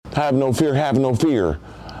Have no fear, have no fear.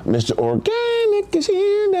 Mr. Organic is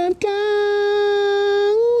here.com.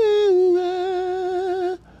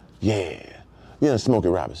 Yeah. Yeah, Smokey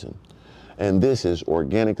Robinson. And this is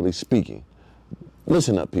Organically Speaking.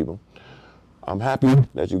 Listen up, people. I'm happy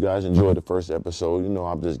that you guys enjoyed the first episode. You know,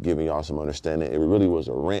 I'm just giving y'all some understanding. It really was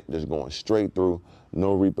a rant just going straight through.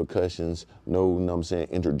 No repercussions, no,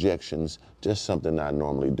 interjections. Just something I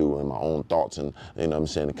normally do in my own thoughts and,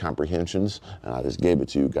 comprehensions. And I just gave it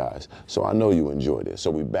to you guys. So I know you enjoyed it.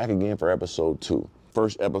 So we're back again for episode 2.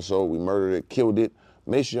 First episode, we murdered it, killed it.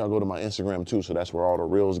 Make sure y'all go to my Instagram too, so that's where all the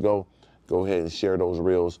reels go. Go ahead and share those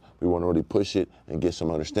reels. We want to really push it and get some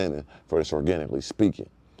understanding for this Organically Speaking.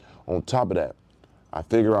 On top of that, I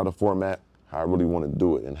figure out a format, how I really want to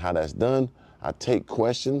do it. And how that's done, I take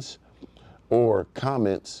questions or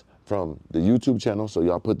comments from the YouTube channel. So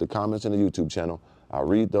y'all put the comments in the YouTube channel. I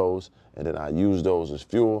read those, and then I use those as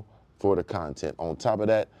fuel for the content. On top of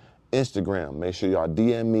that, Instagram. Make sure y'all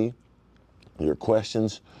DM me your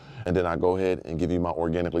questions, and then I go ahead and give you my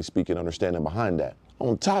Organically Speaking understanding behind that.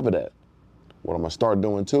 On top of that, what I'm gonna start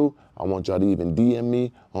doing too, I want y'all to even DM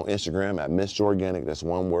me on Instagram at Mr. Organic, that's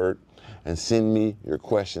one word, and send me your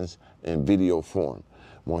questions in video form.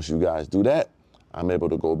 Once you guys do that, I'm able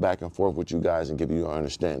to go back and forth with you guys and give you your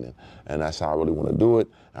understanding. And that's how I really wanna do it.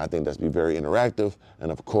 I think that's be very interactive.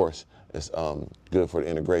 And of course, it's good for the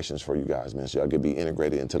integrations for you guys, man. So y'all can be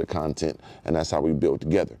integrated into the content, and that's how we build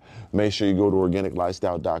together. Make sure you go to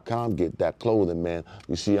organiclifestyle.com, get that clothing, man.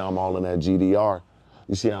 You see I'm all in that GDR.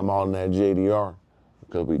 You see I'm all in that JDR,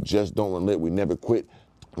 because we just don't relent, we never quit.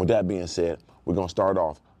 With that being said, we're gonna start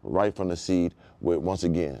off right from the seed with, once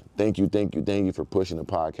again, thank you for pushing the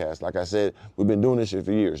podcast. Like I said, we've been doing this shit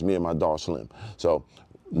for years, me and my dog Slim. So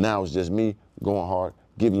now it's just me going hard,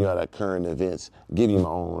 giving you all that current events, giving you my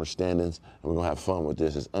own understandings, and we're gonna have fun with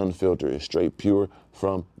this. It's unfiltered, it's straight pure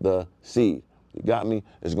from the seed. You got me?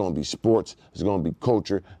 It's gonna be sports, it's gonna be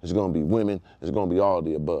culture, it's gonna be women, it's gonna be all of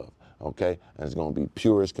the above. Okay, and it's gonna be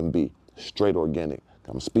pure as can be, straight organic.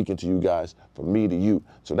 I'm speaking to you guys from me to you.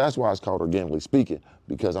 So that's why it's called Organically Speaking,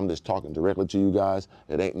 because I'm just talking directly to you guys.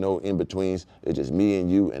 It ain't no in-betweens. It's just me and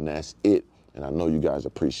you, and that's it. And I know you guys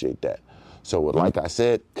appreciate that. So like I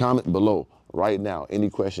said, comment below right now any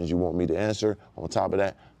questions you want me to answer. On top of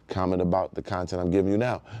that, comment about the content I'm giving you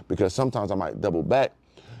now, because sometimes I might double back.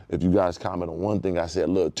 If you guys comment on one thing I said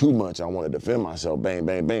a little too much, I want to defend myself, bang,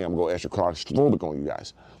 bang, bang, I'm going extra claustrophobic on you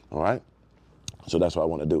guys, all right? So that's what I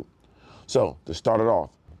want to do. So to start it off,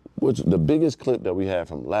 the biggest clip that we had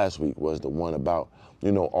from last week was the one about,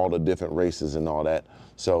 all the different races and all that.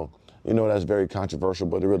 So, that's very controversial,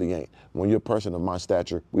 but it really ain't. When you're a person of my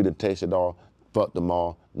stature, we done tasted it all, fucked them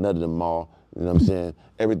all, nutted them all, you know what I'm saying?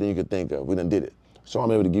 Everything you could think of, we done did it. So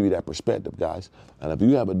I'm able to give you that perspective, guys. And if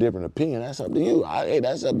you have a different opinion, that's up to you.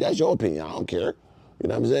 That's your opinion. I don't care. You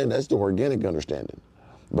know what I'm saying? That's the organic understanding.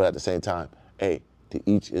 But at the same time, to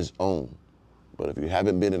each his own. But if you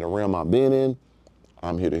haven't been in the realm I've been in,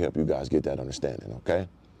 I'm here to help you guys get that understanding, okay?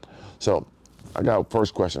 So I got a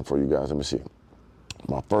first question for you guys. Let me see.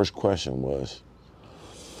 My first question was,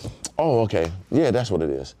 okay. Yeah, that's what it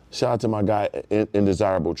is. Shout out to my guy,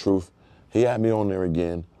 Indesirable Truth. He had me on there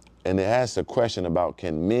again. And they asked a question about,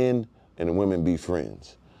 can men and women be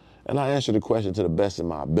friends? And I answered the question to the best of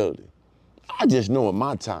my ability. I just know in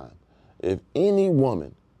my time, if any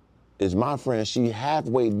woman is my friend, she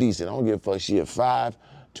halfway decent. I don't give a fuck. She a 5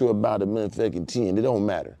 to about a motherfucking 10. It don't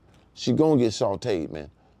matter. She gonna get sauteed,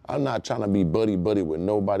 man. I'm not trying to be buddy with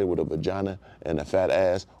nobody with a vagina and a fat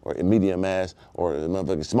ass or a medium ass or a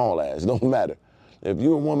motherfucking small ass. It don't matter. If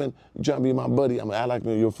you're a woman, you trying to be my buddy, I'm gonna act like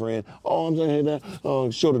you're your friend. Oh, I'm saying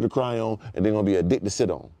that, shoulder to cry on, and they're gonna be a dick to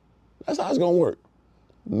sit on. That's how it's gonna work.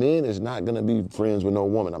 Men is not gonna be friends with no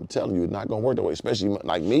woman. I'm telling you, it's not gonna work that way, especially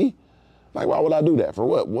like me. Like, why would I do that? For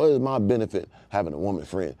what? What is my benefit having a woman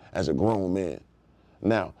friend as a grown man?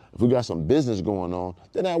 Now, if we got some business going on,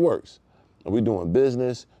 then that works. If we doing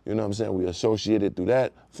business, you know what I'm saying, we associated through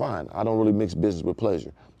that, fine. I don't really mix business with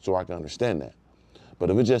pleasure, so I can understand that. But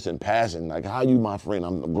if it's just in passing, like, how you my friend?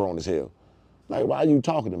 I'm grown as hell. Like, why are you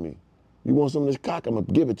talking to me? You want some of this cock? I'm gonna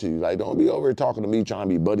give it to you. Like, don't be over here talking to me, trying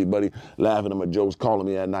to be buddy, laughing at my jokes, calling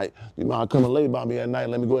me at night. You might come and lay by me at night.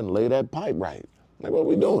 Let me go ahead and lay that pipe right. Like, what are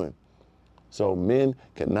we doing? So men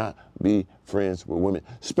cannot be friends with women,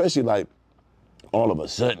 especially like all of a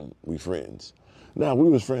sudden we friends. Now, we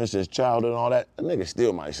was friends since childhood and all that. A nigga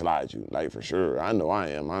still might slide you, like for sure. I know I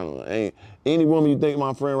am. I don't know. Ain't any woman you think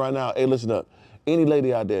my friend right now, hey, listen up. Any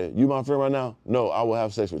lady out there, you my friend right now? No, I will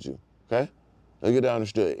have sex with you, okay? Let's get that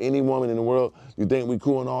understood. Any woman in the world, you think we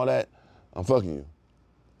cool and all that, I'm fucking you.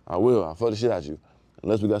 I will. I'll fuck the shit out of you.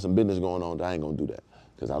 Unless we got some business going on, I ain't gonna do that.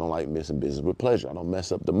 because I don't like mixing business with pleasure. I don't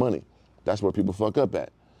mess up the money. That's where people fuck up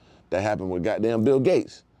at. That happened with goddamn Bill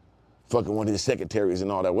Gates. Fucking one of his secretaries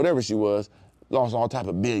and all that, whatever she was, lost all type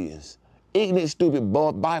of billions. Ignorant, stupid,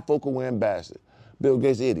 bifocal wearing bastard. Bill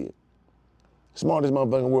Gates, idiot. Smartest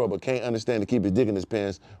motherfucker in the world, but can't understand to keep his dick in his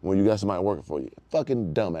pants when you got somebody working for you.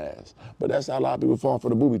 Fucking dumbass. But that's how a lot of people fall for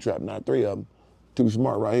the booby trap. Not three of them. Too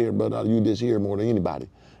smart right here, but you this here more than anybody.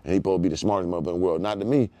 And he supposed to be the smartest motherfucker in the world. Not to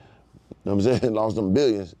me. You know what I'm saying? Lost them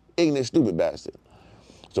billions. Ignorant, stupid bastard.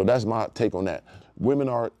 So that's my take on that. Women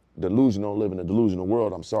are delusional, live in a delusional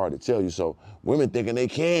world, I'm sorry to tell you. So women thinking they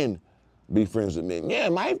can be friends with men. Yeah,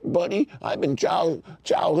 my buddy, I've been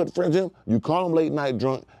childhood friends with him. You call him late night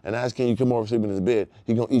drunk and ask, can you come over sleep in his bed?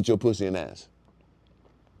 He gonna eat your pussy and ass.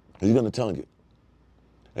 He's gonna tongue it.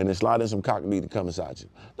 And then slide in some cock meat to come inside you.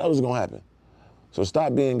 That's what's gonna happen. So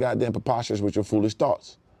stop being goddamn preposterous with your foolish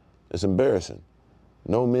thoughts. It's embarrassing.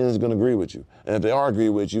 No man's gonna agree with you. And if they are agree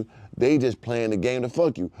with you, they just playing the game to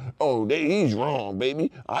fuck you. Oh, he's wrong, baby.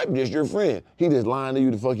 I'm just your friend. He just lying to you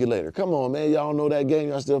to fuck you later. Come on, man. Y'all know that game.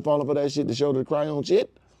 Y'all still falling for that shit, the shoulder to cry on shit?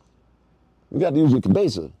 You got to use your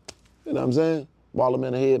cabeza. You know what I'm saying? Ball them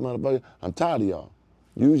in the head, motherfucker. I'm tired of y'all.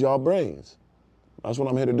 Use y'all brains. That's what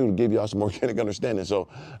I'm here to do, to give y'all some organic understanding. So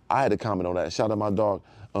I had to comment on that. Shout out my dog,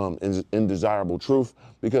 Indesirable Truth,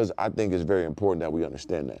 because I think it's very important that we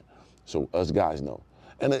understand that. So us guys know.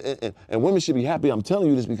 And women should be happy. I'm telling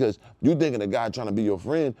you this because you thinking a guy trying to be your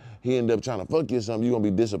friend, he end up trying to fuck you or something, you're going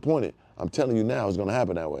to be disappointed. I'm telling you now, it's going to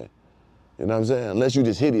happen that way. You know what I'm saying? Unless you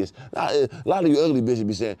just hideous. A lot of you ugly bitches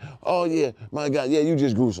be saying, oh yeah, my God, yeah, you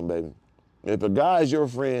just gruesome, baby. If a guy's your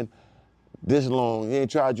friend this long, he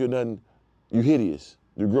ain't tried you or nothing, you hideous,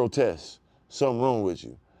 you grotesque, something wrong with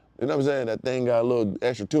you. You know what I'm saying? That thing got a little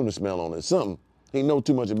extra tuna smell on it, something. He know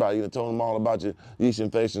too much about you. He told him all about your yeast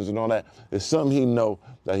infections and all that. It's something he know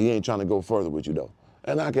that he ain't trying to go further with you though.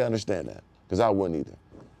 And I can understand that, because I wouldn't either.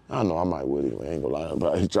 I know I might would anyway. I ain't gonna lie, I'll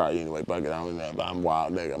probably try anyway. Fuck it, I'm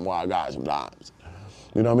wild nigga, I'm wild guy sometimes.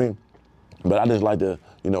 You know what I mean? But I just like to,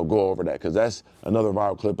 go over that, because that's another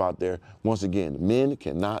viral clip out there. Once again, men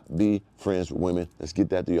cannot be friends with women. Let's get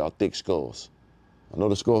that through y'all thick skulls. I know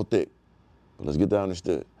the skull thick, but let's get that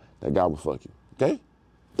understood. That guy will fuck you, okay?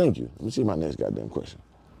 Thank you. Let me see my next goddamn question.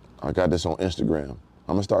 I got this on Instagram.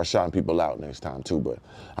 I'm gonna start shouting people out next time too, but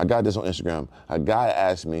I got this on Instagram. A guy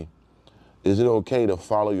asked me, is it okay to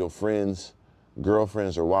follow your friends,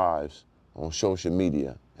 girlfriends, or wives on social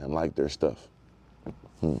media and like their stuff?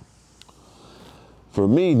 For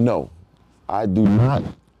me, no. I do not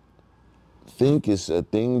think it's a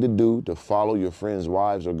thing to do to follow your friends'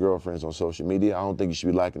 wives or girlfriends on social media. I don't think you should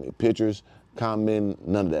be liking their pictures, commenting,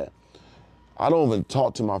 none of that. I don't even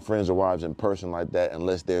talk to my friends or wives in person like that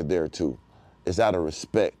unless they're there too. It's out of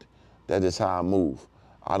respect. That's just how I move.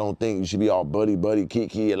 I don't think you should be all buddy,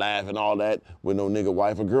 kiki, laughing, all that with no nigga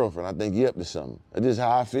wife or girlfriend. I think you up to something. That's just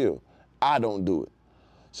how I feel. I don't do it.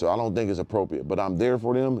 So I don't think it's appropriate, but I'm there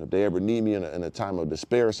for them. If they ever need me in a time of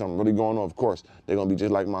despair or something really going on, of course, they're gonna be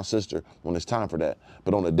just like my sister when it's time for that.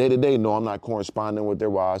 But on a day-to-day, no, I'm not corresponding with their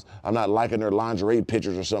wives. I'm not liking their lingerie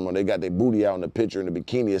pictures or something, or they got their booty out in the picture in the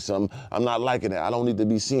bikini or something. I'm not liking that. I don't need to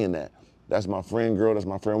be seeing that. That's my friend girl, that's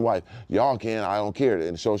my friend wife. Y'all can, I don't care.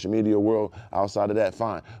 In the social media world, outside of that,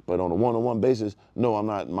 fine. But on a one-on-one basis, no, I'm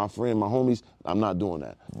not. My friend, my homies, I'm not doing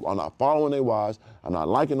that. I'm not following their wives. I'm not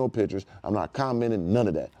liking no pictures. I'm not commenting, none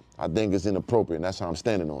of that. I think it's inappropriate, and that's how I'm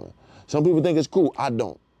standing on it. Some people think it's cool, I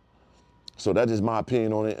don't. So that is my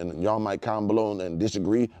opinion on it, and y'all might comment below and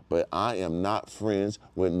disagree, but I am not friends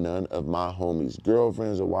with none of my homies,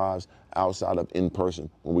 girlfriends or wives, outside of in person,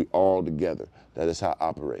 when we all together. That is how I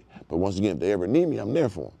operate. But once again, if they ever need me, I'm there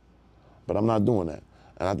for them. But I'm not doing that.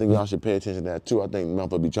 And I think y'all should pay attention to that too. I think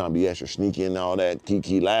motherfuckers be trying to be extra sneaky and all that,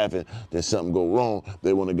 kiki laughing, then something go wrong,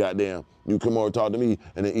 they want to goddamn, you come over and talk to me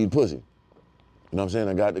and then eat pussy. You know what I'm saying?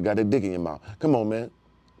 I got that dick in your mouth. Come on, man.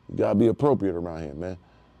 You gotta be appropriate around here, man.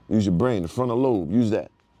 Use your brain, the frontal lobe, use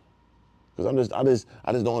that. Because I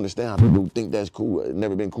just don't understand how people think that's cool. It's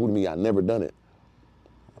never been cool to me. I never done it.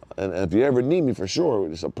 And if you ever need me, for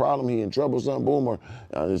sure, it's a problem, he in trouble, something, boom, or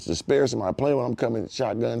it's to spare somebody playing when I'm coming,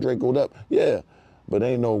 shotgun, Draco'd up, yeah. But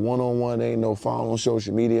ain't no one-on-one, ain't no follow on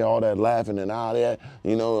social media, all that laughing and all that,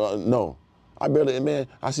 no.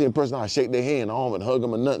 I see a person, I shake their hand, I don't even hug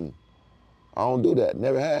them or nothing. I don't do that,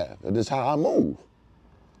 never have. That's just how I move.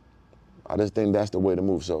 I just think that's the way to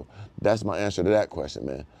move. So that's my answer to that question,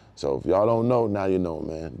 man. So if y'all don't know, now you know,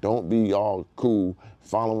 man. Don't be all cool,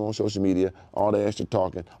 following on social media, all the extra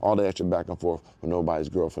talking, all the extra back and forth with nobody's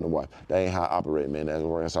girlfriend or wife. That ain't how I operate, man.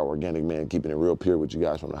 That's how organic, man, keeping it real pure with you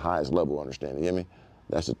guys from the highest level of understanding. You hear me?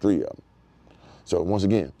 That's the three of them. So once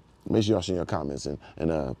again, Make sure y'all send your comments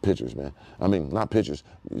and pictures, man. I mean, not pictures.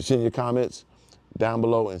 Send your comments down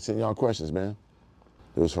below and send y'all questions, man.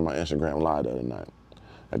 It was from my Instagram live the other night.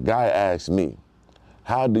 A guy asked me,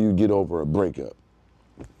 how do you get over a breakup?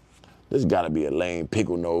 This gotta be a lame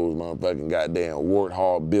pickle nose motherfucking goddamn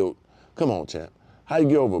warthog built. Come on, champ. How you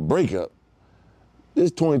get over a breakup? This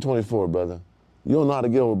is 2024, brother. You don't know how to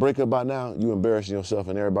get over a breakup by now? You embarrassing yourself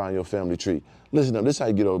and everybody in your family tree. Listen up, this is how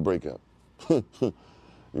you get over a breakup.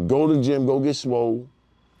 You go to the gym, go get swole.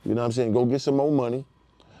 You know what I'm saying? Go get some more money.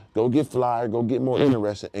 Go get flyer, go get more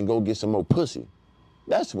interested, and go get some more pussy.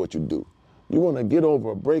 That's what you do. You want to get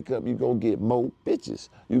over a breakup, you go get more bitches.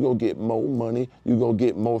 You go get more money. You go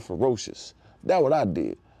get more ferocious. That's what I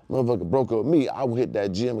did. Motherfucker broke up with me. I hit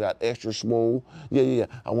that gym, got extra swole. Yeah.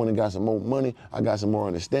 I went and got some more money. I got some more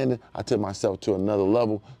understanding. I took myself to another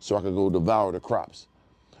level so I could go devour the crops.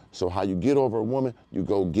 So how you get over a woman, you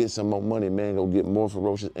go get some more money, man. Go get more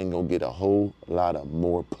ferocious and go get a whole lot of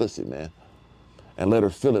more pussy, man. And let her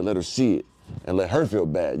feel it, let her see it, and let her feel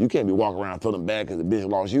bad. You can't be walking around feeling bad because the bitch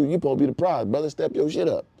lost you. You supposed to be the prize, brother. Step your shit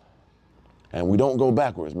up. And we don't go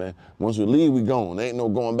backwards, man. Once we leave, we gone. There ain't no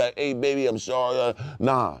going back. Hey, baby, I'm sorry.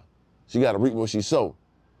 Nah, she got to reap what she sow.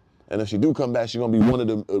 And if she do come back, she gonna be one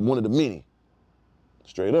of the many.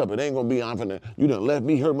 Straight up, it ain't gonna be I'm finna. You done left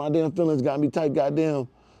me, hurt my damn feelings, got me tight, goddamn.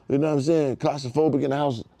 You know what I'm saying? Claustrophobic in the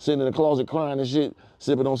house, sitting in the closet crying and shit,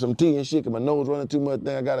 sipping on some tea and shit, cause my nose running too much.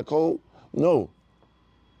 Then I got a cold. No.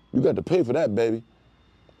 You got to pay for that, baby,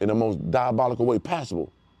 in the most diabolical way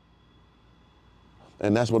possible.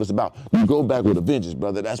 And that's what it's about. You go back with a vengeance,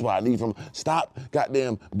 brother. That's why I need from, stop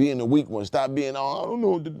goddamn being the weak one. Stop being, oh, I don't know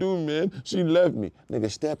what to do, man. She left me.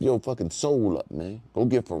 Nigga, step your fucking soul up, man. Go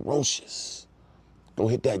get ferocious. Go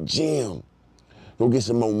hit that gym. Go get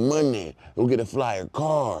some more money. Go get a flyer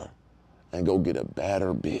car. And go get a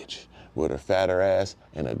badder bitch with a fatter ass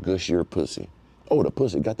and a gushier pussy. Oh, the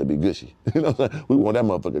pussy got to be gushy. You know what I'm saying? We want that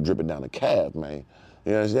motherfucker dripping down the calf, man.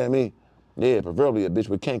 You understand me? Yeah, preferably a bitch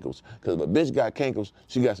with cankles. Because if a bitch got cankles,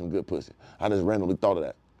 she got some good pussy. I just randomly thought of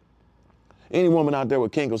that. Any woman out there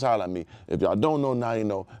with cankles, holler at me. If y'all don't know, now you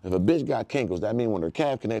know. If a bitch got cankles, that means when her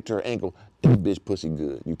calf connect to her ankle, that bitch pussy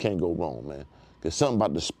good. You can't go wrong, man. There's something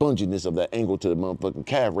about the sponginess of that ankle to the motherfucking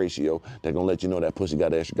calf ratio that gonna let you know that pussy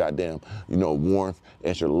got extra goddamn, warmth,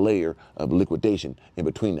 extra layer of liquidation in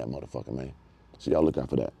between that motherfucker, man. So y'all look out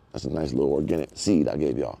for that. That's a nice little organic seed I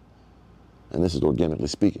gave y'all. And this is organically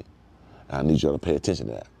speaking. I need y'all to pay attention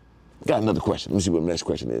to that. Got another question. Let me see what the next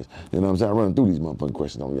question is. You know what I'm saying? I'm running through these motherfucking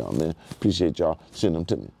questions on y'all, man. Appreciate y'all sending them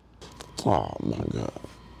to me. Oh, my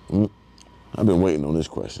God. I've been waiting on this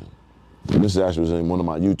question. And this actually was in one of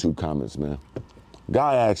my YouTube comments, man.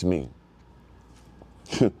 Guy asked me,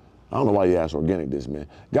 I don't know why you asked Organic this, man.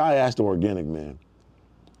 Guy asked the Organic, man,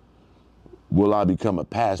 will I become a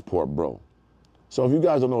passport bro? So if you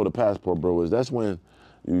guys don't know what a passport bro is, that's when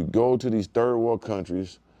you go to these third world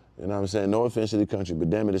countries, you know what I'm saying? No offense to the country, but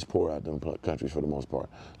damn it, it's poor out them countries for the most part.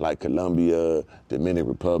 Like Colombia, Dominican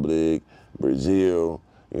Republic, Brazil.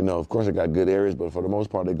 Of course they got good areas, but for the most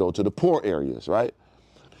part they go to the poor areas, right?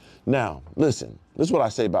 Now, listen, this is what I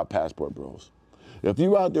say about passport bros. If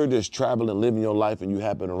you out there just traveling, living your life, and you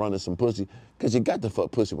happen to run into some pussy, because you got to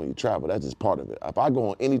fuck pussy when you travel. That's just part of it. If I go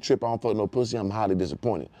on any trip, I don't fuck no pussy, I'm highly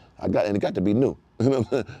disappointed. And it got to be new.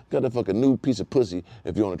 Got to fuck a new piece of pussy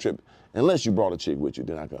if you're on a trip. Unless you brought a chick with you,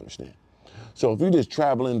 then I can understand. So if you just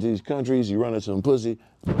traveling to these countries, you run into some pussy,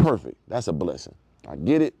 perfect. That's a blessing. I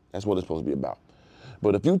get it. That's what it's supposed to be about.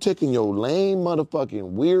 But if you taking your lame motherfucking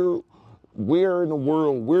weird in the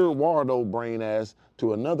world, weird Wardo brain ass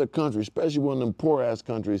to another country, especially one of them poor ass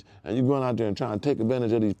countries, and you going out there and trying to take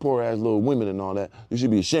advantage of these poor ass little women and all that, you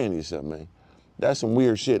should be ashamed of yourself, man. That's some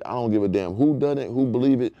weird shit. I don't give a damn who done it, who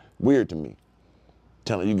believe it. Weird to me.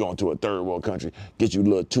 Telling you going to a third world country, get you a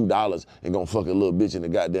little $2 and gonna fuck a little bitch in the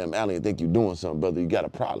goddamn alley and think you doing something, brother. You got a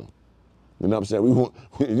problem. You know what I'm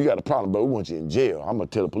saying? You got a problem, but we want you in jail. I'm gonna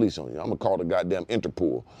tell the police on you. I'm gonna call the goddamn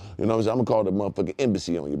Interpol. You know what I'm saying? I'm gonna call the motherfucking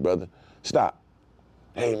embassy on you, brother. Stop.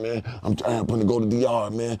 Hey, man, I'm trying to go to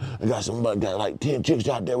DR, man. I got somebody got like 10 chicks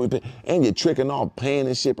out there. And you're tricking off, paying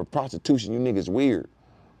and shit for prostitution. You niggas weird.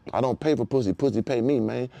 I don't pay for pussy. Pussy pay me,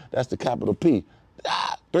 man. That's the capital P.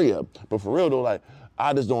 3 of them. But for real, though, like,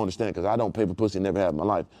 I just don't understand because I don't pay for pussy, never have in my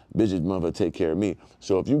life. Bitches mother take care of me.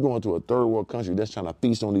 So if you going to a third world country that's trying to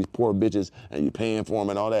feast on these poor bitches and you paying for them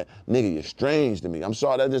and all that, nigga, you're strange to me. I'm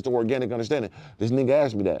sorry, that's just the organic understanding. This nigga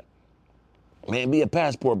asked me that. Man, be a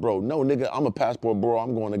passport bro. No, nigga, I'm a passport bro.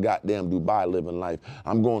 I'm going to goddamn Dubai living life.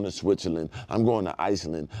 I'm going to Switzerland. I'm going to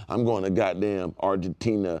Iceland. I'm going to goddamn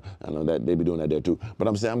Argentina. I know that they be doing that there too. But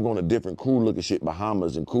I'm saying I'm going to different cool looking shit,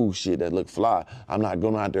 Bahamas and cool shit that look fly. I'm not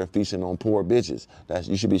going out there feasting on poor bitches.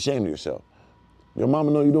 You should be ashamed of yourself. Your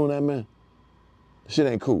mama know you doing that, man? Shit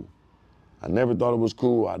ain't cool. I never thought it was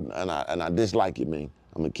cool, and I dislike it, man.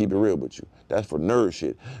 I'm gonna keep it real with you. That's for nerd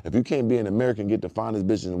shit. If you can't be an American, get the finest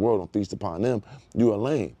bitches in the world and feast upon them, you a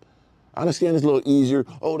lame. I understand it's a little easier.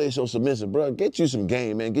 Oh, they so submissive, bro. Get you some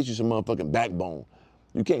game, man. Get you some motherfucking backbone.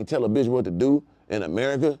 You can't tell a bitch what to do in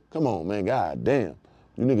America? Come on, man. God damn.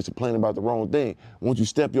 You niggas complaining about the wrong thing. Once you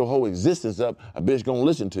step your whole existence up, a bitch gonna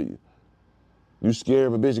listen to you. You scared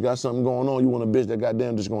of a bitch that got something going on, you want a bitch that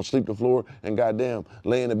goddamn just gonna sleep the floor and goddamn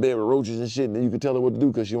lay in the bed with roaches and shit, and then you can tell her what to do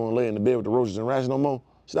because she wanna lay in the bed with the roaches and rats no more?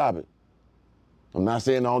 Stop it. I'm not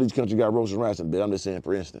saying all these countries got roaches and rats in the bed, I'm just saying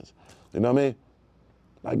for instance. You know what I mean?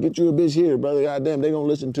 Like, get you a bitch here, brother, goddamn, they gonna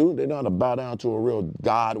listen to it. They know how to bow down to a real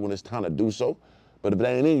God when it's time to do so. But if it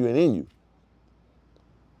ain't in you, it ain't in you.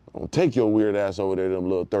 Don't take your weird ass over there to them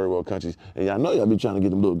little third world countries. And y'all know y'all be trying to get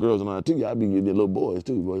them little girls and all that too. Y'all be getting little boys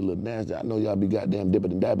too, boy, little nasty. I know y'all be goddamn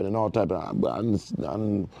dipping and dabbing and all type of, I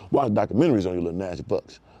done watch documentaries on you little nasty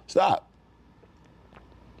fucks. Stop.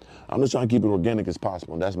 I'm just trying to keep it organic as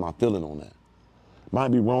possible, and that's my feeling on that. Might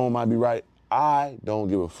be wrong, might be right. I don't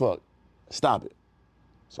give a fuck. Stop it.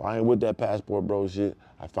 So I ain't with that passport bro shit.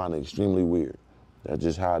 I find it extremely weird. That's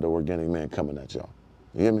just how the organic man coming at y'all.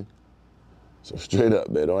 You hear me? So straight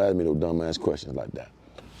up, man, don't ask me no dumbass questions like that.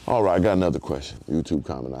 All right, I got another question. YouTube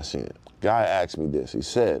comment, I seen it. Guy asked me this. He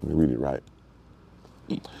said, let me read it right.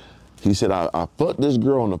 He said, I fucked this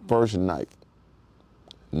girl on the first night.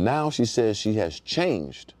 Now she says she has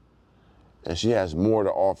changed and she has more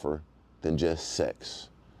to offer than just sex.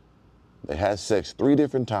 They had sex 3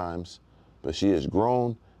 different times, but she has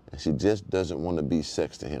grown and she just doesn't want to be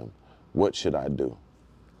sex to him. What should I do?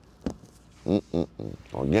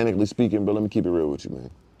 Organically speaking, bro, let me keep it real with you, man.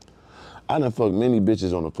 I done fucked many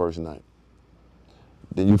bitches on the first night.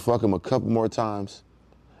 Then you fuck them a couple more times,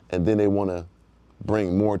 and then they want to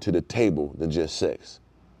bring more to the table than just sex.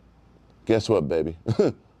 Guess what, baby?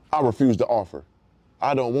 I refuse to offer.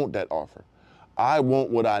 I don't want that offer. I want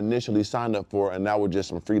what I initially signed up for, and that was just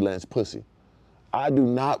some freelance pussy. I do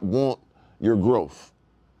not want your growth.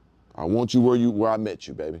 I want you where I met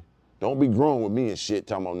you, baby. Don't be growing with me and shit,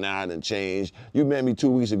 talking about now I done changed. You met me 2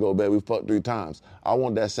 weeks ago, baby. We fucked 3 times. I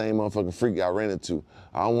want that same motherfucking freak I ran into.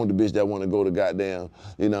 I don't want the bitch that want to go to goddamn,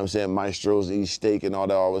 you know what I'm saying, Maestros and eat steak and all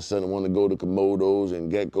that, all of a sudden want to go to Komodos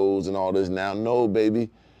and geckos and all this now. No, baby.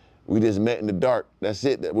 We just met in the dark. That's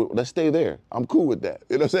it. Let's stay there. I'm cool with that.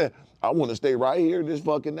 You know what I'm saying? I want to stay right here. Just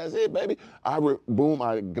fucking, that's it, baby. I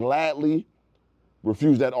gladly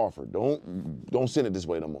refuse that offer. Don't send it this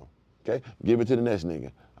way no more. Okay? Give it to the next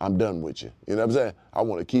nigga. I'm done with you. You know what I'm saying? I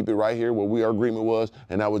want to keep it right here where our agreement was,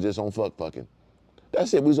 and that was just on fucking.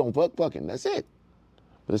 That's it. We was on fucking. That's it.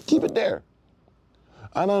 But let's keep it there.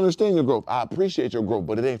 I don't understand your growth. I appreciate your growth,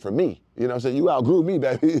 but it ain't for me. You know what I'm saying? You outgrew me,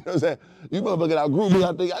 baby. You know what I'm saying? You motherfucking outgrew me.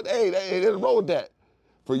 I think, hey, there's wrong with that.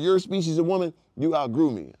 For your species of woman, you outgrew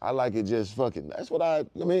me. I like it just fucking. That's what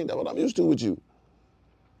that's what I'm used to with you.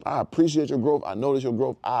 I appreciate your growth. I notice your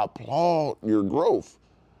growth. I applaud your growth.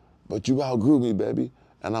 But you outgrew me, baby.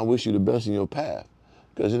 And I wish you the best in your path,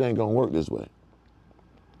 because it ain't gonna work this way.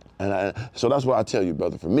 And so that's what I tell you,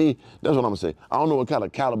 brother. For me, that's what I'm gonna say. I don't know what kind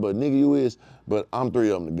of caliber nigga you is, but I'm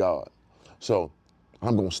 3 of them to God. So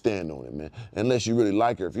I'm gonna stand on it, man. Unless you really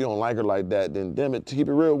like her. If you don't like her like that, then damn it, keep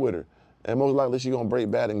it real with her. And most likely she gonna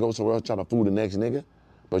break bad and go somewhere else trying to fool the next nigga.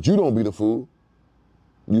 But you don't be the fool.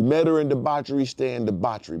 You met her in debauchery, stay in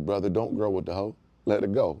debauchery, brother. Don't grow with the hoe. Let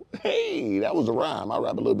it go. Hey, that was a rhyme. I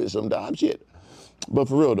rap a little bit sometimes, shit. But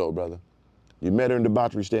for real though, brother, you met her in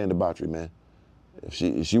debauchery, stay in debauchery, man. If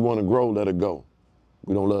she want to grow, let her go.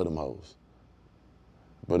 We don't love them hoes.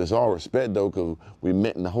 But it's all respect though, because we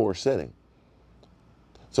met in the whore setting.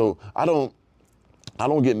 So I don't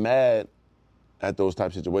get mad at those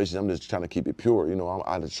type of situations. I'm just trying to keep it pure. You know,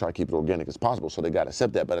 I just try to keep it organic as possible. So they got to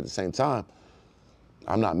accept that. But at the same time,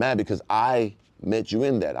 I'm not mad because I met you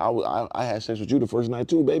in that. I had sex with you the first night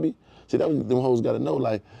too, baby. See, that was them hoes got to know,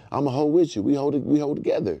 like, I'm a hoe with you. We hold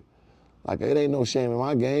together. Like, it ain't no shame in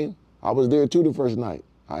my game. I was there too the first night.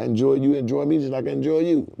 I enjoy you, enjoy me just like I enjoy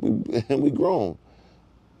you. We grown.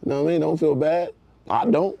 You know what I mean? Don't feel bad. I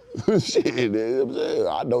don't. Shit, you know what I'm saying?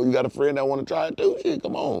 I know you got a friend that want to try it too. Shit,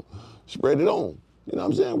 come on. Spread it on. You know what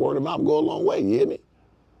I'm saying? Word of mouth go a long way. You hear me?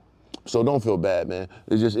 So don't feel bad, man.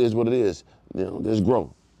 It just is what it is. You know, just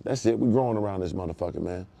grow. That's it. We growing around this motherfucker,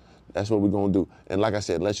 man. That's what we're going to do. And like I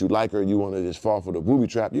said, unless you like her, you want to just fall for the booby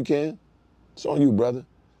trap, you can. It's on you, brother.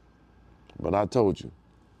 But I told you,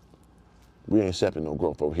 we ain't accepting no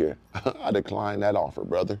growth over here. I declined that offer,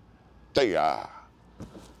 brother. Yeah.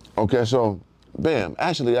 Okay, so, bam.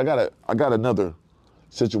 Actually, I got another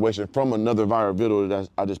situation from another viral video that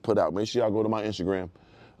I just put out. Make sure y'all go to my Instagram,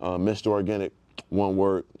 Mr. Organic, one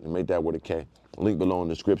word, and make that with a K. Link below in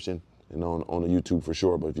the description and on the YouTube for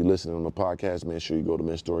sure. But if you're listening on the podcast, make sure you go to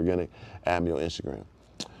Mr. Organic, add me on Instagram.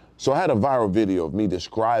 So I had a viral video of me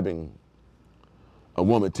describing a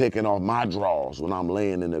woman taking off my drawers when I'm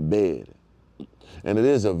laying in the bed. And it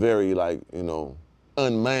is a very,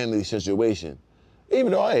 unmanly situation.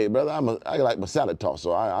 Even though, hey, brother, I like my salad toss,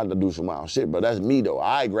 so I do some wild shit, but that's me, though.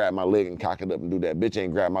 I grab my leg and cock it up and do that. Bitch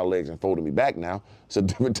ain't grab my legs and folding me back now. It's a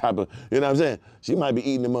different type of, you know what I'm saying? She might be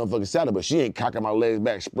eating the motherfucking salad, but she ain't cocking my legs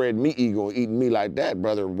back, spreading me ego and eating me like that,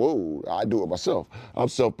 brother. Whoa, I do it myself. I'm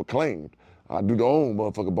self-proclaimed. I do the own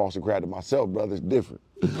motherfucking Boston crab to myself, brother. It's different.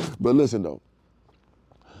 But listen, though.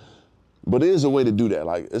 But it is a way to do that.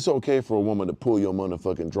 Like, it's okay for a woman to pull your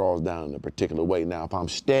motherfucking drawers down in a particular way. Now, if I'm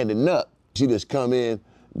standing up, she just come in,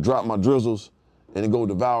 drop my drizzles, and then go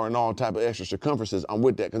devouring all type of extra circumferences. I'm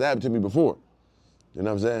with that, because that happened to me before. You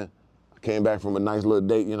know what I'm saying? I came back from a nice little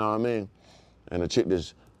date, you know what I mean? And the chick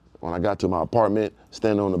just, when I got to my apartment,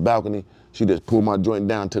 standing on the balcony, she just pulled my joint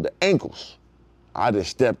down to the ankles. I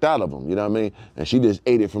just stepped out of them, you know what I mean? And she just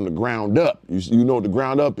ate it from the ground up. You know what the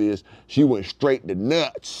ground up is? She went straight to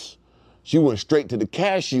nuts. She went straight to the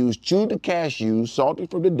cashews, chewed the cashews, salty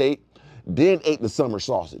from the date, then ate the summer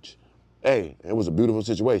sausage. Hey, it was a beautiful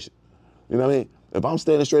situation. You know what I mean? If I'm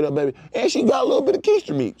standing straight up, baby, and she got a little bit of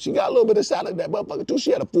keister meat. She got a little bit of salad, that motherfucker too.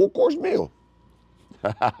 She had a 4-course meal.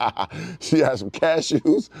 She had some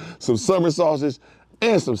cashews, some summer sausage,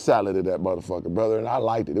 and some salad in that motherfucker, brother, and I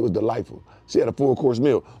liked it. It was delightful. She had a 4-course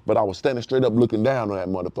meal, but I was standing straight up looking down on that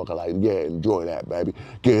motherfucker like, yeah, enjoy that, baby.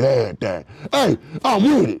 Get everything. Hey, I'm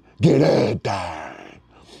with it. Get everything.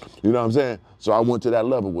 You know what I'm saying? So I went to that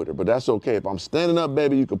level with her, but that's okay. If I'm standing up,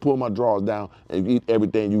 baby, you can pull my drawers down and you eat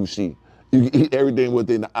everything you see. You can eat everything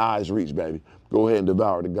within the eye's reach, baby. Go ahead and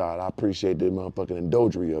devour to God. I appreciate the motherfucking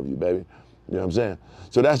indulgery of you, baby. You know what I'm saying?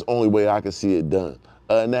 So that's the only way I can see it done.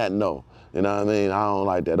 Other than that, no. You know what I mean? I don't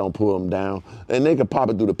like that. Don't pull them down. And they can pop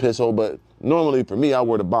it through the piss hole, but normally for me, I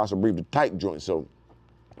wear the boxer brief, the tight joint, so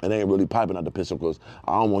it ain't really piping out the piss hole because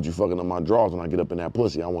I don't want you fucking on my drawers when I get up in that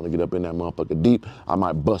pussy. I want to get up in that motherfucker deep. I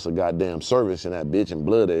might bust a goddamn cervix in that bitch and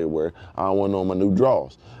blood everywhere. I don't want to know my new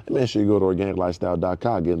drawers. And make sure you go to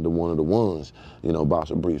organiclifestyle.com, get into one of the ones,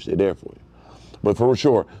 boxer briefs. They're there for you. But for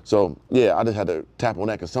sure, so yeah, I just had to tap on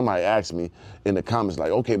that because somebody asked me in the comments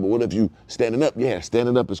like, okay, but what if you standing up? Yeah,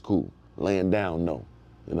 standing up is cool. Laying down, no.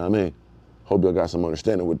 You know what I mean? Hope y'all got some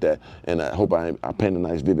understanding with that. And I hope I paint a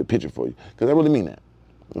nice, vivid picture for you. Because I really mean that.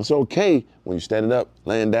 It's okay when you're standing up,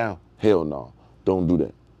 laying down. Hell no. Don't do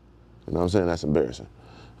that. You know what I'm saying? That's embarrassing.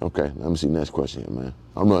 Okay, let me see the next question here, man.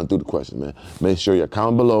 I'm running through the questions, man. Make sure you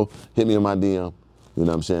comment below. Hit me in my DM. You know what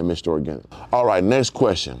I'm saying? Mr. Organic. All right, next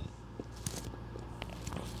question.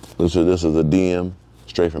 This is a DM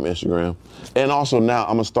straight from Instagram. And also now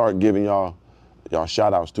I'm going to start giving y'all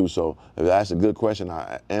shout outs too. So if that's a good question,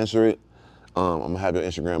 I answer it. I'm gonna have your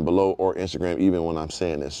Instagram below or Instagram even when I'm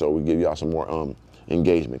saying this. So we give y'all some more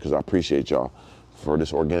engagement because I appreciate y'all for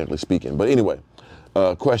this organically speaking. But anyway,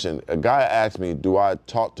 question. A guy asked me, do I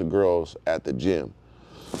talk to girls at the gym?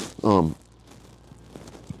 And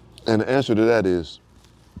the answer to that is,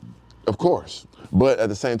 of course. But at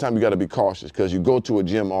the same time, you got to be cautious because you go to a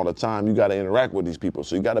gym all the time. You got to interact with these people.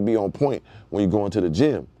 So you got to be on point when you go into the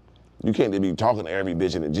gym. You can't be talking to every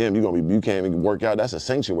bitch in the gym. You can't even work out. That's a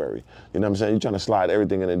sanctuary. You know what I'm saying? You're trying to slide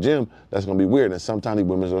everything in the gym. That's going to be weird. And sometimes these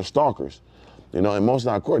women are stalkers. And most of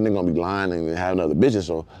our court, they're going to be lying and having other bitches.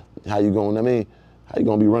 So how you going to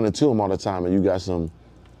be running to them all the time and you got some,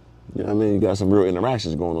 you got some real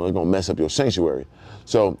interactions going on. It's going to mess up your sanctuary.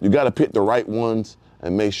 So you got to pick the right ones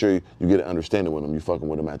and make sure you get an understanding with them. You fucking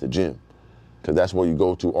with them at the gym. Because that's where you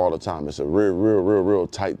go to all the time. It's a real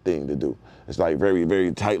tight thing to do. It's like very,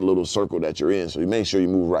 very tight little circle that you're in. So you make sure you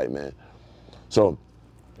move right, man. So,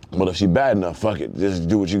 but if she bad enough, fuck it. Just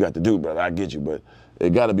do what you got to do, brother. I get you. But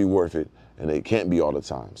it got to be worth it. And it can't be all the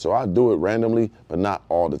time. So I do it randomly, but not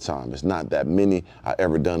all the time. It's not that many I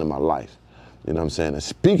ever done in my life. You know what I'm saying? And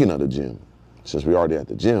speaking of the gym, since we already at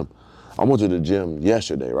the gym, I went to the gym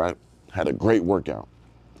yesterday, right? Had a great workout.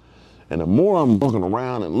 And the more I'm walking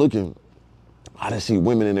around and looking, I just see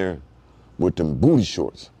women in there with them booty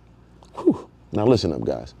shorts. Whew. Now listen up,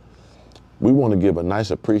 guys. We want to give a nice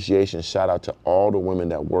appreciation shout out to all the women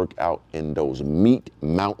that work out in those meat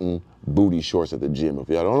mountain booty shorts at the gym. If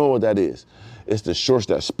y'all don't know what that is, it's the shorts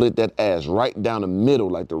that split that ass right down the middle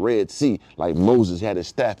like the Red Sea, like Moses had his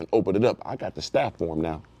staff and opened it up. I got the staff for him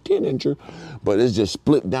now, 10-incher, but it's just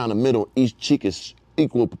split down the middle. Each cheek is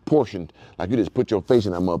equal proportioned. Like you just put your face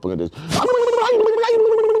in that motherfucker. Just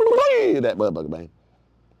that motherfucker, man.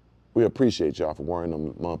 We appreciate y'all for wearing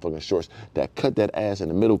them motherfucking shorts that cut that ass in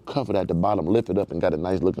the middle, cover it at the bottom, lift it up, and got a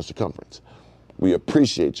nice looking circumference. We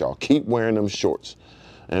appreciate y'all. Keep wearing them shorts.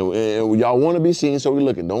 And y'all want to be seen, so we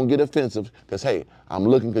looking. Don't get offensive, because, hey, I'm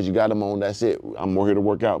looking because you got them on, that's it. I'm more here to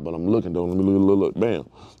work out, but I'm looking, don't let me look, bam.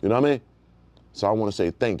 You know what I mean? So I want to say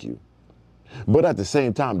thank you. But at the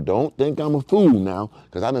same time, don't think I'm a fool now,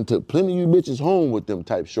 because I done took plenty of you bitches home with them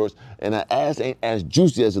type shorts, and that ass ain't as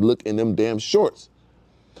juicy as it look in them damn shorts.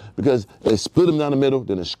 Because they split them down the middle,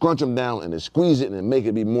 then they scrunch them down, and they squeeze it and make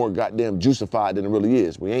it be more goddamn juicified than it really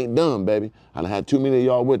is. We ain't done, baby. I done had too many of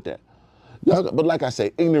y'all with that. But like I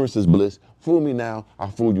say, ignorance is bliss. Fool me now, I'll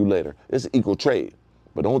fool you later. It's an equal trade.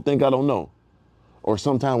 But don't think I don't know. Or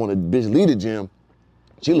sometime when a bitch leave the gym,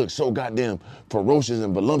 she looks so goddamn ferocious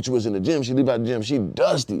and voluptuous in the gym. She leave out the gym, she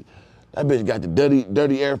dusty. That bitch got the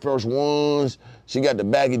dirty Air Force Ones. She got the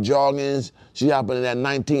baggy joggings. She hopping in that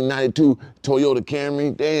 1992 Toyota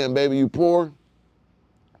Camry. Damn, baby, you poor.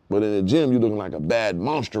 But in the gym, you looking like a bad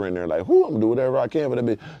monster in there. Like, whoo, I'm gonna do whatever I can for that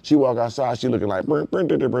bitch. She walk outside, she looking like regular,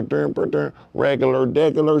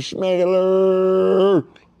 degular, schmegular.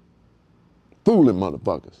 Fooling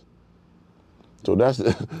motherfuckers. So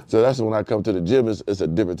that's when I come to the gym. It's a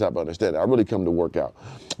different type of understanding. I really come to work out,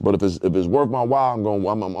 but if it's worth my while, I'm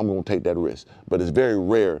gonna take that risk. But it's very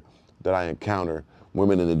rare that I encounter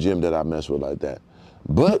women in the gym that I mess with like that.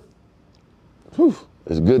 But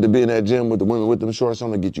it's good to be in that gym with the women with them shorts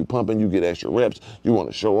on to get you pumping. You get extra reps. You want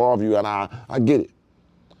to show off. And I get it.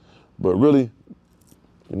 But really,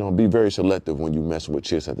 be very selective when you mess with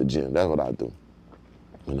chicks at the gym. That's what I do.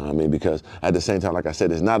 You know what I mean? Because at the same time, like I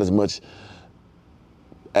said, it's not as much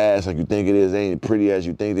ass like you think it is. It ain't pretty as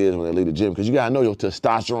you think it is when they leave the gym. Because you got to know your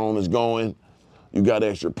testosterone is going. You got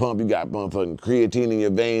extra pump. You got motherfucking creatine in your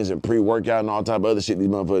veins and pre-workout and all type of other shit these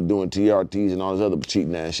motherfuckers doing, TRTs and all this other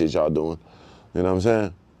cheating ass shit y'all doing. You know what I'm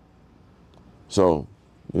saying? So,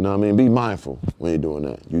 you know what I mean? Be mindful when you're doing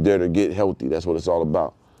that. You're there to get healthy. That's what it's all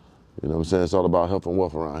about. You know what I'm saying? It's all about health and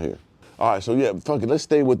wealth around here. All right, so yeah, fuck it. Let's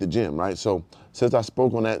stay with the gym, right? So since I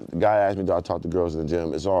spoke on that, the guy asked me, do I talk to girls in the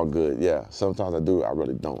gym? It's all good. Yeah, sometimes I do. I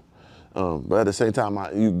really don't. But at the same time,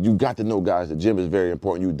 you got to know, guys, the gym is very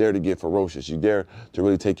important. You're there to get ferocious. You're there to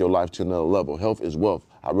really take your life to another level. Health is wealth.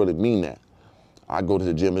 I really mean that. I go to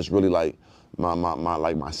the gym. It's really like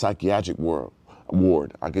my psychiatric ward.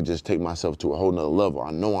 I could just take myself to a whole nother level.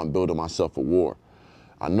 I know I'm building myself a war.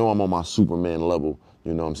 I know I'm on my Superman level.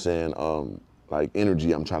 You know what I'm saying? Like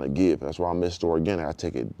energy I'm trying to give. That's why I'm Mr. Organic. I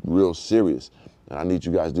take it real serious. And I need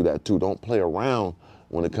you guys to do that too. Don't play around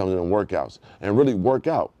when it comes to them workouts. And really work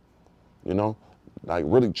out, like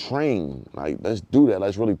really train. Like let's do that.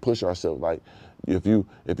 Let's really push ourselves. Like if you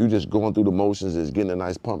just going through the motions, is getting a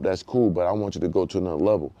nice pump, that's cool, but I want you to go to another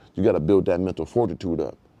level. You got to build that mental fortitude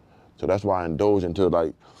up. So that's why I indulge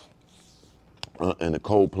into and the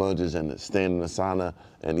cold plunges and the standing in the sauna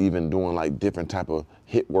and even doing like different type of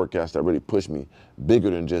HIIT workouts that really push me bigger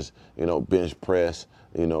than just, bench press,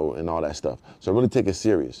 and all that stuff. So really take it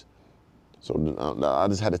serious. So I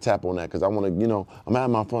just had to tap on that because I want to, I'm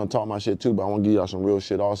having my fun, talk my shit too, but I want to give y'all some real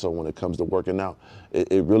shit also when it comes to working out.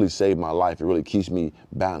 It really saved my life. It really keeps me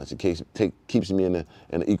balanced. It keeps me in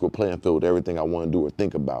an equal playing field with everything I want to do or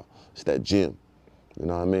think about. It's that gym. You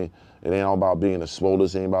know what I mean? It ain't all about being the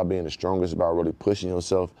swollest, it ain't about being the strongest, it's about really pushing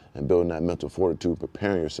yourself and building that mental fortitude,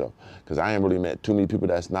 preparing yourself. Because I ain't really met too many people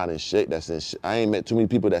that's not in shape, I ain't met too many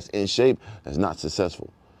people that's in shape that's not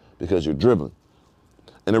successful because you're dribbling.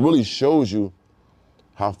 And it really shows you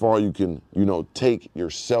how far you can, take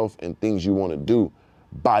yourself and things you want to do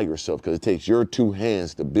by yourself, because it takes your two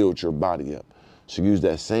hands to build your body up. So use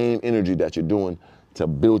that same energy that you're doing to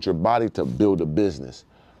build your body, to build a business.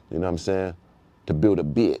 You know what I'm saying? To build a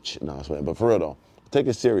bitch. No, I'm saying, but for real though, take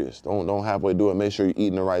it serious. Don't halfway do it. Make sure you're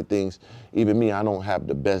eating the right things. Even me, I don't have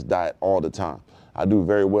the best diet all the time. I do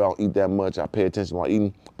very well, eat that much. I pay attention while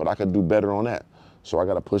eating, but I could do better on that. So I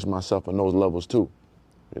got to push myself on those levels too.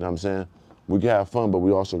 You know what I'm saying? We can have fun, but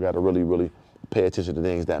we also got to really, really pay attention to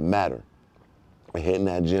things that matter. And hitting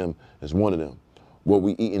that gym is one of them. What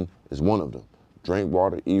we eating is one of them. Drink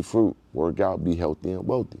water, eat fruit, work out, be healthy and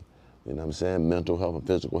wealthy. You know what I'm saying? Mental health and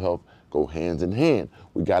physical health go hands in hand.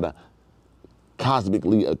 We gotta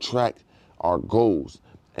cosmically attract our goals.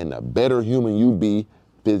 And the better human you be,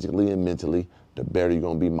 physically and mentally, the better you're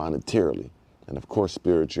gonna be monetarily. And of course,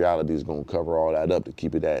 spirituality is going to cover all that up to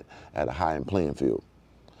keep it at a high-end playing field.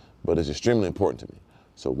 But it's extremely important to me.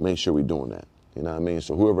 So make sure we're doing that. You know what I mean?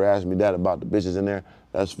 So whoever asked me that about the bitches in there,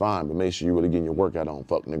 that's fine. But make sure you're really getting your workout on,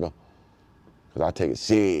 fuck nigga. Because I take it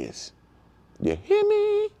serious. You hear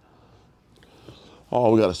me?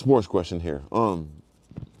 Oh, we got a sports question here.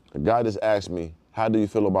 A guy just asked me, how do you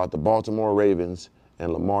feel about the Baltimore Ravens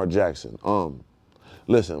and Lamar Jackson?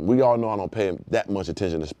 Listen, we all know I don't pay that much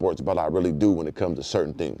attention to sports, but I really do when it comes to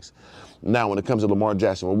certain things. Now, when it comes to Lamar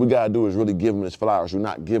Jackson, what we got to do is really give him his flowers. We're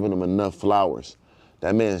not giving him enough flowers.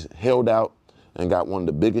 That man's held out and got one of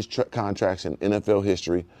the biggest contracts in NFL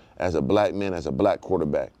history as a black man, as a black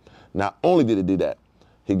quarterback. Not only did he do that,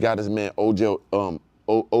 he got his man OBJ on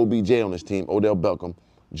his team, Odell Beckham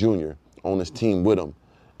Jr., on his team with him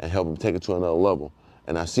and help him take it to another level.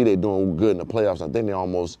 And I see they're doing good in the playoffs. I think they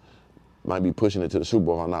almost might be pushing it to the Super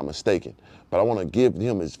Bowl if I'm not mistaken. But I want to give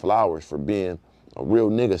him his flowers for being a real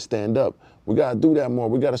nigga, stand up. We got to do that more.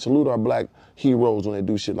 We got to salute our black heroes when they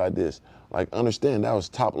do shit like this. Like, understand, that was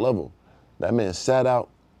top level. That man sat out,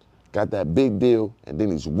 got that big deal, and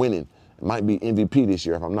then he's winning. It might be MVP this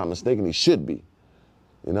year. If I'm not mistaken, he should be.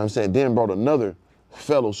 You know what I'm saying? Then brought another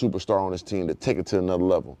fellow superstar on his team to take it to another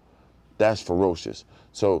level. That's ferocious.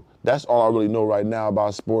 So that's all I really know right now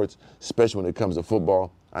about sports, especially when it comes to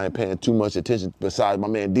football. I ain't paying too much attention besides my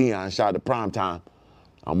man Dion shot at prime time.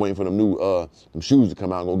 I'm waiting for them new them shoes to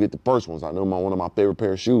come out. I'm gonna get the first ones. I know one of my favorite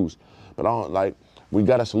pair of shoes. But I don't like, we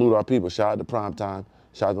gotta salute our people. Shout out to prime time.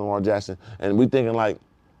 Shout out to Lamar Jackson. And we thinking like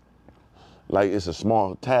it's a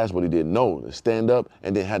small task what he did. No, to stand up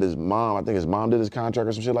and then had his mom, I think his mom did his contract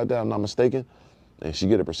or some shit like that, I'm not mistaken. And she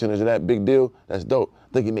get a percentage of that, big deal. That's dope.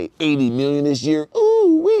 I think he made $80 million this year.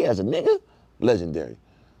 Ooh, we as a nigga. Legendary.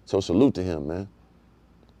 So salute to him, man.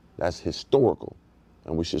 That's historical.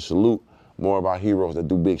 And we should salute more of our heroes that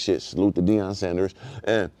do big shit. Salute to Deion Sanders.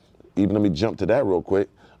 And even let me jump to that real quick.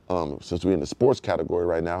 Since we're in the sports category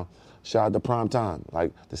right now, shout out to prime time.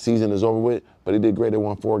 Like, the season is over with, but he did great. They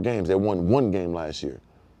won 4 games. They won 1 game last year.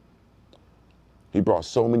 He brought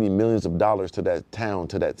so many millions of dollars to that town,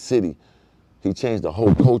 to that city. He changed the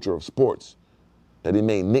whole culture of sports that he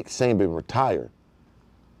made Nick Saban retire.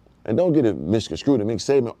 And don't get it misconstrued. Nick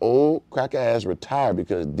Saban, old crack ass, retired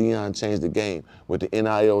because Deion changed the game with the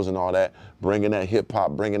NILs and all that, bringing that hip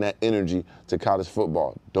hop, bringing that energy to college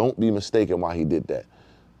football. Don't be mistaken why he did that.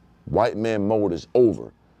 White man mode is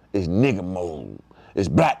over. It's nigga mode. It's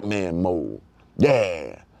black man mode.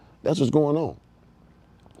 Yeah, that's what's going on.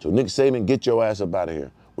 So Nick Saban, get your ass up out of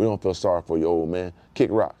here. We don't feel sorry for you, old man.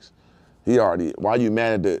 Kick rocks. He already, why you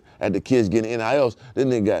mad at the kids getting NILs? Then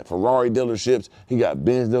they got Ferrari dealerships, he got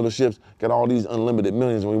Benz dealerships, got all these unlimited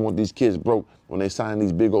millions, and we want these kids broke when they sign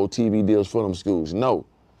these big old TV deals for them schools. No.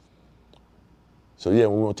 So yeah,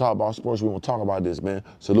 when we want to talk about sports, we want to talk about this, man.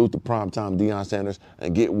 Salute to primetime Deion Sanders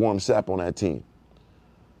and get Warren Sapp on that team.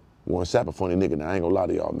 Warren Sapp a funny nigga now, I ain't gonna lie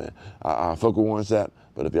to y'all, man. I fuck with Warren Sapp,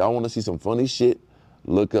 but if y'all want to see some funny shit,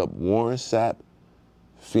 look up Warren Sapp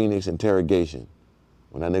Phoenix interrogation.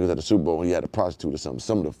 When that nigga was at the Super Bowl, he had a prostitute or something.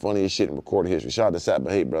 Some of the funniest shit in recorded history. Shout out to Sapp,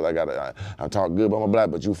 but hey, brother, I talk good about my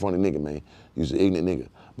black, but you a funny nigga, man. You's an ignorant nigga.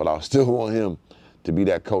 But I still want him to be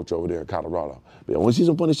that coach over there in Colorado. But when you see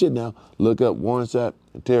some funny shit now, look up Warren Sapp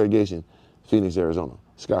interrogation, Phoenix, Arizona.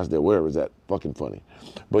 Scottsdale, wherever is that, fucking funny.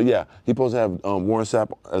 But yeah, he supposed to have Warren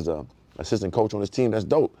Sapp as a assistant coach on his team. That's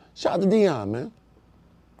dope. Shout out to Deion, man.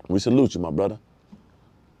 We salute you, my brother.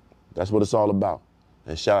 That's what it's all about.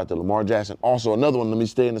 And shout out to Lamar Jackson. Also, another one, let me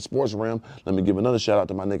stay in the sports realm. Let me give another shout out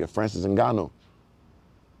to my nigga Francis Ngannou.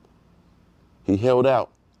 He held out,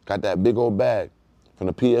 got that big old bag from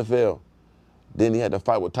the PFL. Then he had to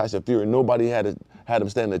fight with Tyson Fury. Nobody had him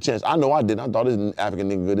stand a chance. I know I didn't. I thought this African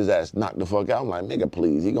nigga good his ass knocked the fuck out. I'm like, nigga,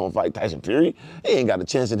 please, he gonna fight Tyson Fury? He ain't got a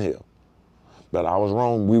chance in hell. But I was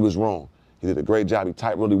wrong, we was wrong. He did a great job. He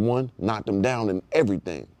tight really won, knocked him down and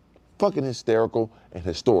everything. Fucking hysterical and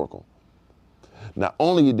historical. Not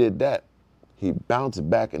only he did that, he bounced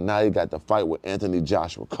back and now he got the fight with Anthony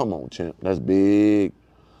Joshua. Come on, champ. That's big.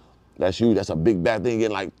 That's huge. That's a big bad thing,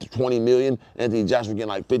 getting like 20 million. Anthony Joshua getting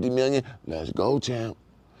like 50 million. Let's go, champ.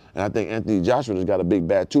 And I think Anthony Joshua has got a big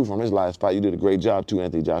bad too from his last fight. You did a great job too,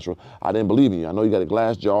 Anthony Joshua. I didn't believe in you. I know you got a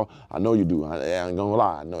glass jaw. I know you do. I ain't gonna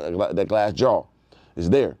lie. I know that glass jaw is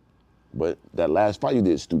there. But that last fight you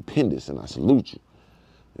did is stupendous and I salute you.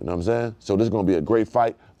 You know what I'm saying? So this is going to be a great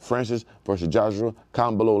fight. Francis versus Joshua.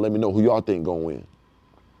 Comment below. Let me know who y'all think going to win.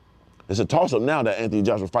 It's a toss-up now that Anthony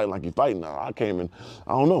Joshua fighting like he's fighting now. I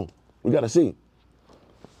don't know. We got to see.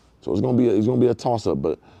 So it's going to be a toss-up.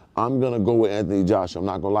 But I'm going to go with Anthony Joshua. I'm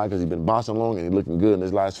not going to lie because he's been boxing long and he's looking good in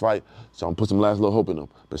his last fight. So I'm going to put some last little hope in him.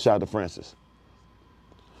 But shout out to Francis.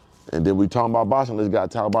 And then we talking about boxing. Let's got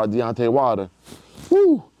to talk about Deontay Wilder.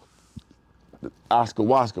 Woo! Oscar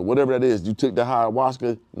Wasker, whatever that is. You took the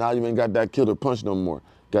ayahuasca, now you ain't got that killer punch no more.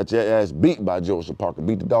 Got your ass beat by Joseph Parker.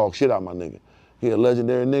 Beat the dog shit out of my nigga. He a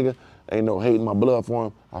legendary nigga. Ain't no hate in my blood for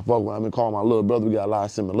him. I fuck with him. I been calling my little brother. We got a lot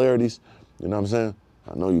of similarities. You know what I'm saying?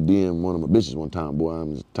 I know you DM one of my bitches one time, boy.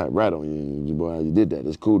 I'm just type rat on you. Boy, you did that.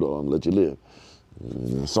 It's cool though. I'm gonna let you live.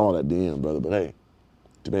 I saw that DM, brother, but hey,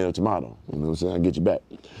 tomato, tomato. You know what I'm saying? I get you back.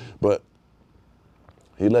 But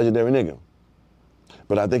he legendary nigga.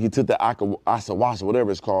 But I think he took the ayahuasca,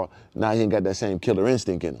 whatever it's called. Now he ain't got that same killer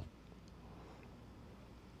instinct in him.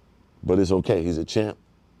 But it's okay. He's a champ.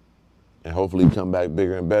 And hopefully he come back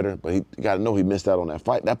bigger and better. But he got to know he missed out on that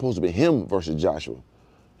fight. That's supposed to be him versus Joshua.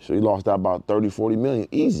 So he lost out about 30, 40 million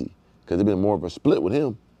easy. Because it been more of a split with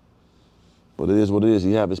him. But it is what it is.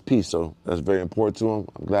 He have his piece. So that's very important to him.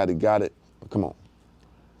 I'm glad he got it. But come on.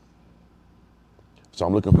 So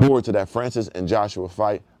I'm looking forward to that Francis and Joshua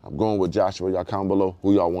fight. I'm going with Joshua. Y'all comment below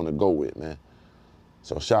who y'all want to go with, man.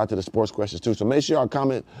 So shout out to the sports questions too. So make sure y'all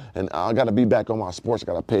comment, and I got to be back on my sports. I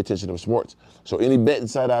got to pay attention to sports. So any betting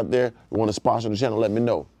site out there who want to sponsor the channel, let me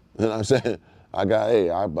know. You know what I'm saying? I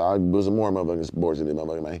was more motherfucking sports than this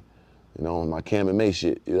motherfucker, man. You know, my Cam and May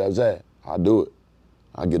shit. You know what I'm saying? I do it.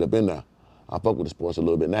 I get up in there. I fuck with the sports a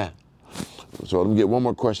little bit now. So let me get one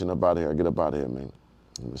more question up out of here. I get up out of here, man.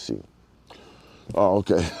 Let me see. Oh,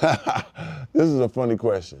 okay. This is a funny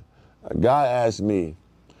question. A guy asked me,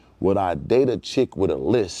 would I date a chick with a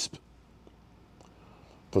lisp?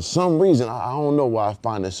 For some reason, I don't know why I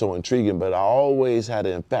find it so intriguing, but I always had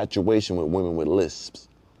an infatuation with women with lisps.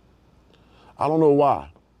 I don't know why.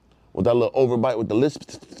 With that little overbite with the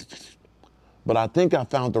lisps. But I think I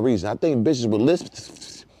found the reason. I think bitches with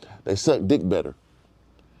lisps, they suck dick better.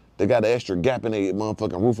 They got an extra gap in their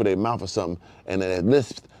motherfucking roof of their mouth or something, and that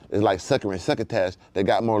lisp is like sucker and succotash. They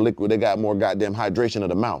got more liquid, they got more goddamn hydration of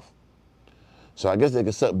the mouth. So I guess they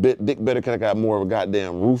can suck dick better because they got more of a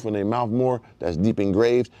goddamn roof in their mouth more that's deep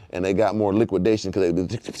engraved, and they got more liquidation because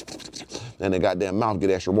and their goddamn mouth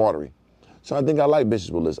get extra watery. So I think I like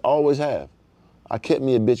bitches with lisps. Always have. I kept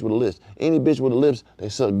me a bitch with a lisp. Any bitch with a lisp, they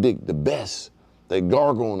suck dick the best. They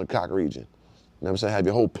gargle in the cock region. You know what I'm saying? Have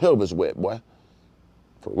your whole pelvis wet, boy.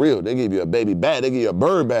 For real, they give you a baby bath. They give you a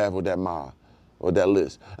bird bath with that mouth. With that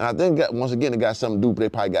list. And I think once again, it got something to do, but they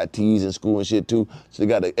probably got T's in school and shit too. So they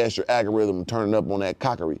got an extra algorithm turning up on that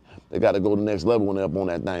cockery. They got to go to the next level when they're up on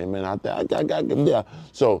that thing, man. I got them there.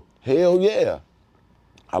 So, hell yeah.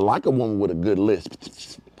 I like a woman with a good lisp.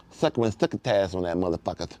 Sucker and succotash on that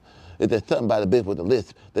motherfucker. If there's something by the bitch with a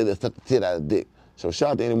lisp, they just suck the shit out of the dick. So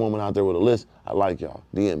shout out to any woman out there with a lisp. I like y'all.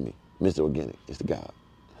 DM me. Mr. Organic. It's the guy.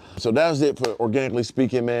 So that was it for Organically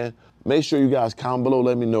Speaking, man. Make sure you guys comment below.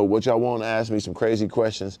 Let me know what y'all want to ask me, some crazy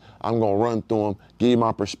questions. I'm going to run through them, give you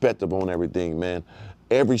my perspective on everything, man.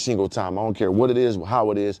 Every single time. I don't care what it is, how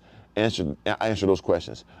it is, answer those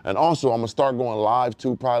questions. And also, I'm going to start going live,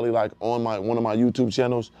 too, probably like on one of my YouTube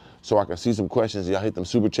channels so I can see some questions. Y'all hit them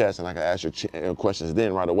super chats, and I can ask your questions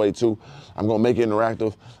then right away, too. I'm going to make it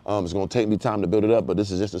interactive. It's going to take me time to build it up, but this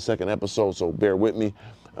is just the second episode, so bear with me.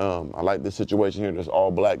 I like this situation here. That's all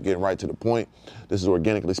black, getting right to the point. This is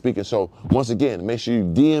Organically Speaking. So once again, make sure you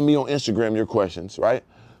DM me on Instagram your questions, right?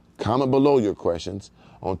 Comment below your questions.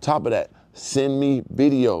 On top of that, send me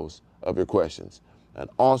videos of your questions. And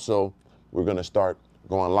also, we're going to start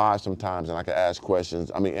going live sometimes, and I can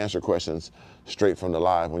answer questions straight from the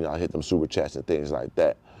live when y'all hit them super chats and things like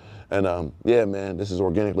that. And yeah, man, this is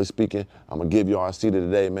Organically Speaking. I'm going to give y'all a seat of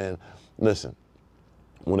the day, man. Listen,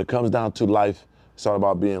 when it comes down to life, it's all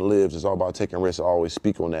about being lived. It's all about taking risks. I always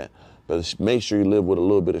speak on that. But make sure you live with a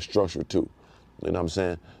little bit of structure, too. You know what I'm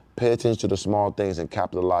saying? Pay attention to the small things and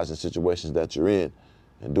capitalize in situations that you're in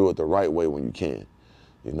and do it the right way when you can.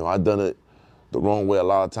 You know, I've done it the wrong way a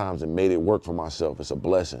lot of times and made it work for myself. It's a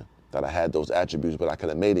blessing that I had those attributes, but I could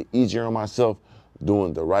have made it easier on myself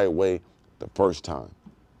doing the right way the first time.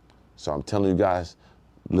 So I'm telling you guys,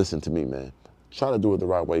 listen to me, man. Try to do it the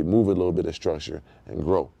right way. Move a little bit of structure and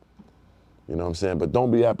grow. You know what I'm saying? But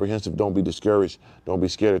don't be apprehensive. Don't be discouraged. Don't be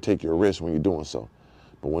scared to take your risk when you're doing so.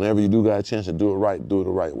 But whenever you do got a chance to do it right, do it the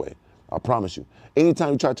right way. I promise you.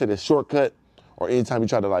 Anytime you try to take a shortcut or anytime you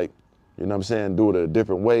try to you know what I'm saying, do it a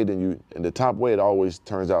different way than in the top way, it always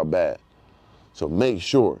turns out bad. So make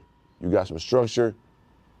sure you got some structure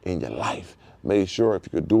in your life. Make sure if you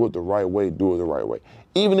could do it the right way, do it the right way.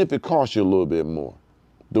 Even if it costs you a little bit more,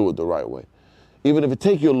 do it the right way. Even if it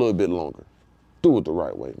takes you a little bit longer, do it the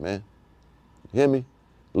right way, man. Hear me?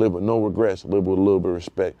 Live with no regrets. Live with a little bit of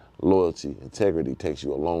respect. Loyalty, integrity takes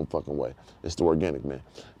you a long fucking way. It's the Organic, man.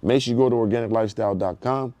 Make sure you go to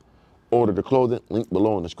organiclifestyle.com. Order the clothing, link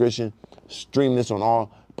below in the description. Stream this on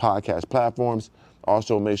all podcast platforms.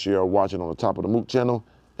 Also, make sure you're watching on the top of the Mook channel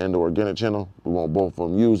and the Organic channel. We want both of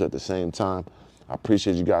them used at the same time. I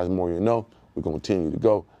appreciate you guys more than you know. We're going to continue to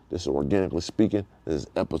go. This is Organically Speaking. This is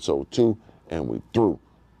episode 2, and we through.